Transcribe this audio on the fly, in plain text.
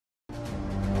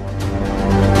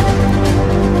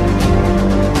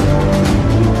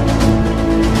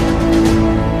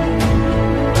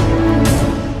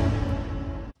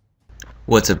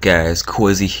What's up guys,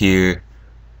 Qehzy here,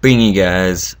 bringing you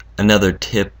guys another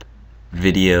tip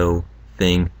video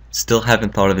thing. Still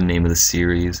haven't thought of the name of the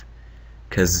series,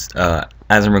 because as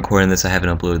I'm recording this I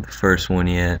haven't uploaded the first one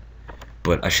yet,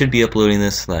 but I should be uploading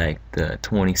this like the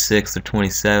 26th or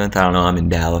 27th, I don't know, I'm in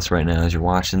Dallas right now as you're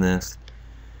watching this.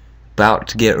 About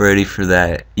to get ready for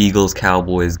that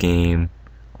Eagles-Cowboys game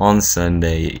on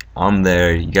Sunday. I'm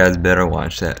there, you guys better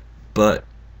watch that. But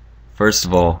first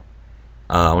of all,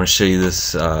 I want to show you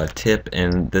this tip,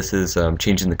 and this is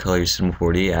changing the color of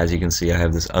C4D. As you can see, I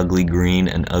have this ugly green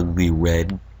and ugly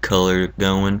red color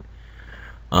going.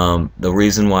 The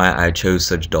reason why I chose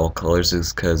such dull colors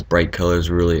is because bright colors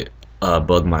really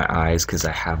bug my eyes, because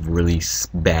I have really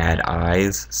bad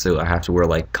eyes, so I have to wear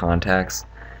like contacts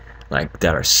like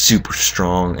that are super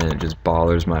strong, and it just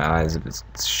bothers my eyes if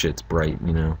shit's bright,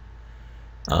 you know.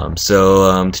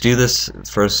 To do this,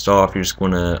 first off, you're just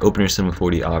going to open your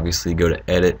C4D, obviously, go to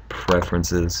Edit,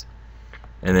 Preferences,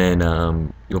 and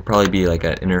then you'll probably be like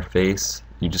at Interface.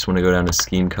 You just want to go down to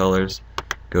Scheme Colors,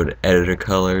 go to Editor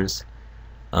Colors,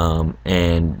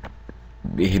 and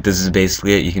this is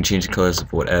basically it. You can change the colors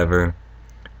of whatever.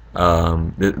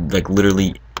 Like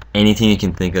literally anything you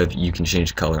can think of, you can change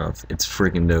the color of. It's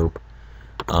freaking dope.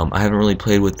 I haven't really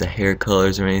played with the hair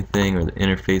colors or anything, or the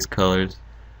interface colors.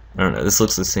 I don't know, this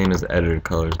looks the same as the editor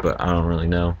colors, but I don't really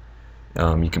know.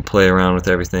 You can play around with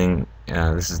everything.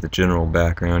 This is the general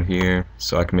background here,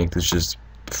 so I can make this just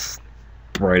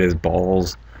bright as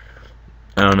balls.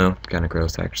 I don't know, kind of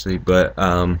gross actually, but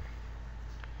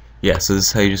yeah, so this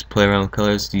is how you just play around with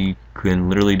colors. You can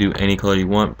literally do any color you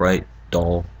want, bright,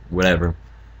 dull, whatever.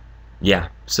 Yeah,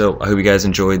 so I hope you guys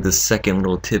enjoyed this second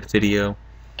little tip video.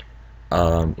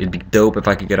 It'd be dope if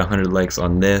I could get 100 likes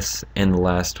on this and the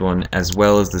last one, as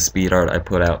well as the speed art I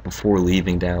put out before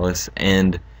leaving Dallas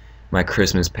and my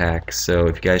Christmas pack. So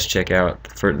if you guys check out,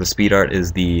 for the speed art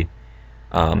is the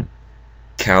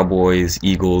Cowboys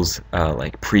Eagles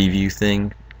like preview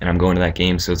thing, and I'm going to that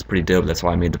game, so it's pretty dope. That's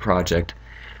why I made the project.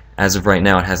 As of right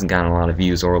now, it hasn't gotten a lot of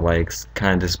views or likes.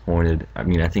 Kind of disappointed. I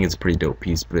mean, I think it's a pretty dope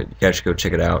piece, but you guys should go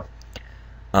check it out.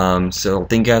 So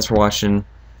thank you guys for watching,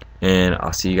 and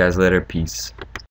I'll see you guys later. Peace.